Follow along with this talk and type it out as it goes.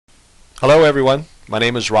Hello everyone, my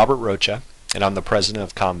name is Robert Rocha and I'm the president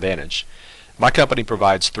of ComVantage. My company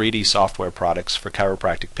provides 3D software products for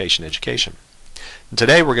chiropractic patient education. And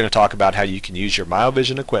today we're going to talk about how you can use your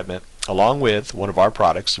MyoVision equipment along with one of our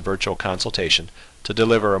products, Virtual Consultation, to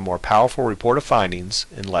deliver a more powerful report of findings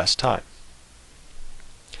in less time.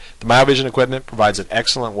 The MyoVision equipment provides an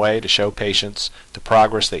excellent way to show patients the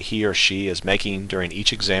progress that he or she is making during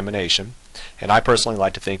each examination, and I personally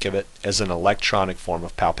like to think of it as an electronic form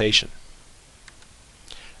of palpation.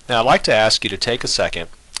 Now I'd like to ask you to take a second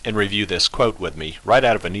and review this quote with me right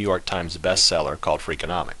out of a New York Times bestseller called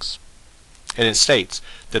Freakonomics. And it states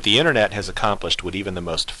that the internet has accomplished what even the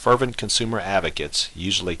most fervent consumer advocates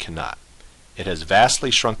usually cannot. It has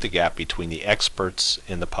vastly shrunk the gap between the experts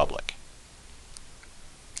and the public.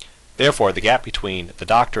 Therefore, the gap between the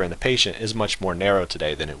doctor and the patient is much more narrow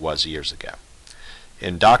today than it was years ago.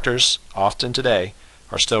 And doctors, often today,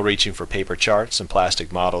 are still reaching for paper charts and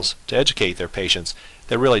plastic models to educate their patients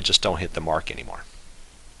that really just don't hit the mark anymore.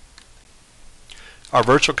 Our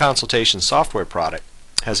Virtual Consultation software product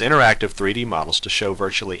has interactive 3D models to show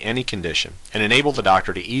virtually any condition and enable the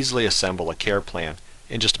doctor to easily assemble a care plan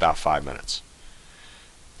in just about 5 minutes.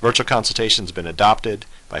 Virtual Consultation has been adopted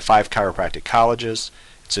by 5 chiropractic colleges.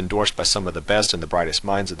 It's endorsed by some of the best and the brightest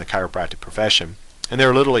minds in the chiropractic profession, and there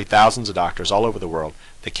are literally thousands of doctors all over the world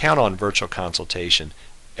that count on Virtual Consultation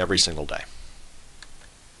every single day.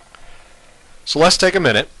 So let's take a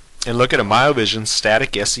minute and look at a MyoVision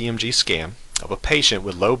static SEMG scan of a patient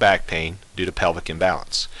with low back pain due to pelvic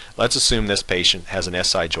imbalance. Let's assume this patient has an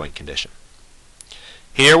SI joint condition.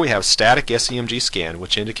 Here we have static SEMG scan,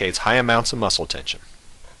 which indicates high amounts of muscle tension.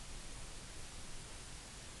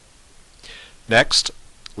 Next,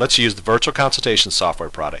 let's use the Virtual Consultation software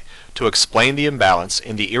product to explain the imbalance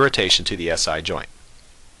and the irritation to the SI joint.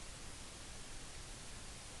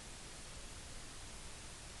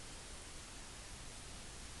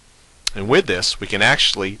 And with this, we can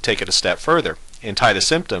actually take it a step further and tie the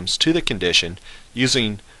symptoms to the condition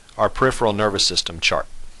using our peripheral nervous system chart.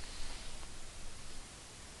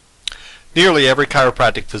 Nearly every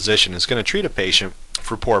chiropractic physician is going to treat a patient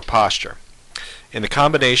for poor posture. And the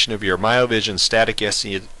combination of your MyoVision static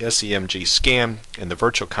SEMG scan and the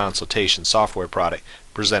Virtual Consultation software product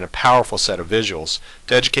present a powerful set of visuals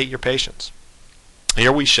to educate your patients.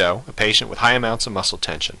 Here we show a patient with high amounts of muscle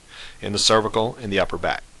tension in the cervical and the upper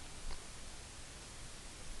back.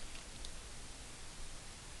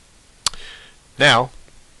 Now,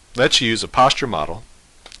 let's use a posture model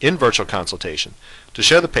in Virtual Consultation to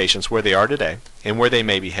show the patients where they are today and where they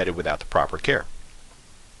may be headed without the proper care.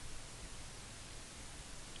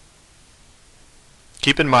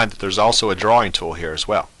 Keep in mind that there's also a drawing tool here as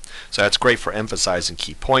well. So that's great for emphasizing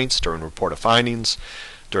key points during report of findings,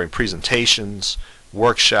 during presentations,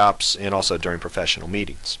 workshops, and also during professional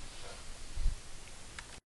meetings.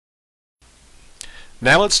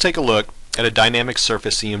 Now let's take a look at a dynamic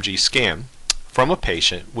Surface EMG scan from a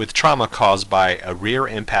patient with trauma caused by a rear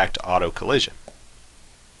impact auto collision.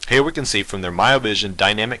 Here we can see from their MyoVision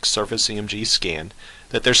dynamic Surface EMG scan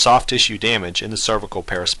that there's soft tissue damage in the cervical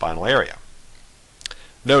paraspinal area.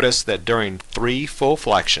 Notice that during 3 full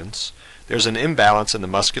flexions, there's an imbalance in the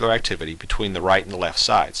muscular activity between the right and the left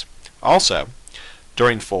sides. Also,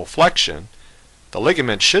 during full flexion, the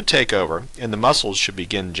ligament should take over and the muscles should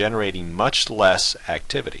begin generating much less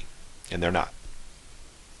activity, and they're not.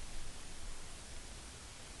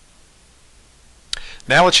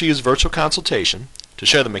 Now let's use Virtual Consultation to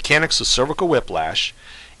show the mechanics of cervical whiplash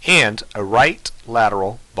and a right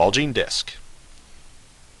lateral bulging disc.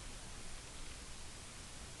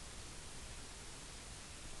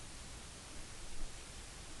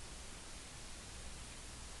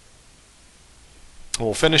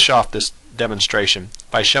 We'll finish off this demonstration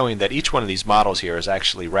by showing that each one of these models here is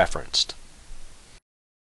actually referenced.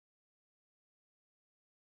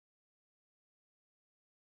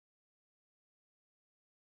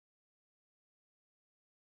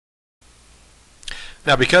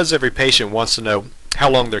 Now, because every patient wants to know how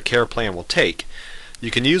long their care plan will take, you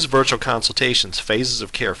can use Virtual Consultation's Phases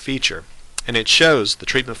of Care feature, and it shows the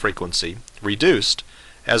treatment frequency reduced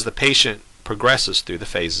as the patient progresses through the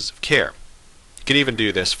phases of care. You can even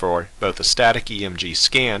do this for both the static EMG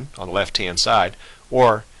scan on the left-hand side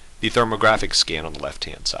or the thermographic scan on the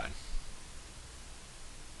left-hand side.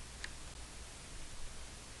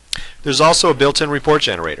 There's also a built-in report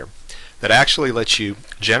generator that actually lets you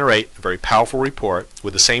generate a very powerful report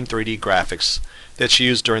with the same 3D graphics that's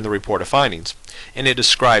used during the report of findings, and it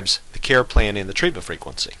describes the care plan and the treatment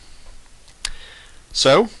frequency.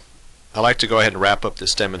 So, I'd like to go ahead and wrap up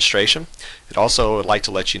this demonstration. I'd also like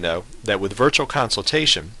to let you know that with Virtual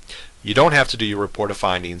Consultation, You don't have to do your report of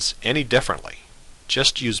findings any differently.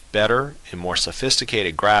 Just use better and more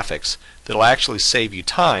sophisticated graphics that will actually save you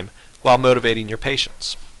time while motivating your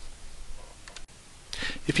patients.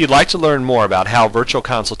 If you'd like to learn more about how virtual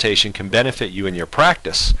consultation can benefit you in your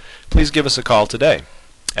practice, please give us a call today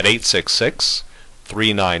at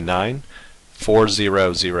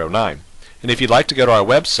 866-399-4009. And if you'd like to go to our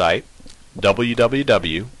website,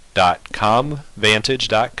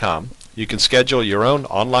 www.comvantage.com, you can schedule your own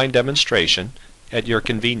online demonstration at your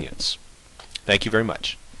convenience. Thank you very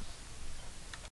much.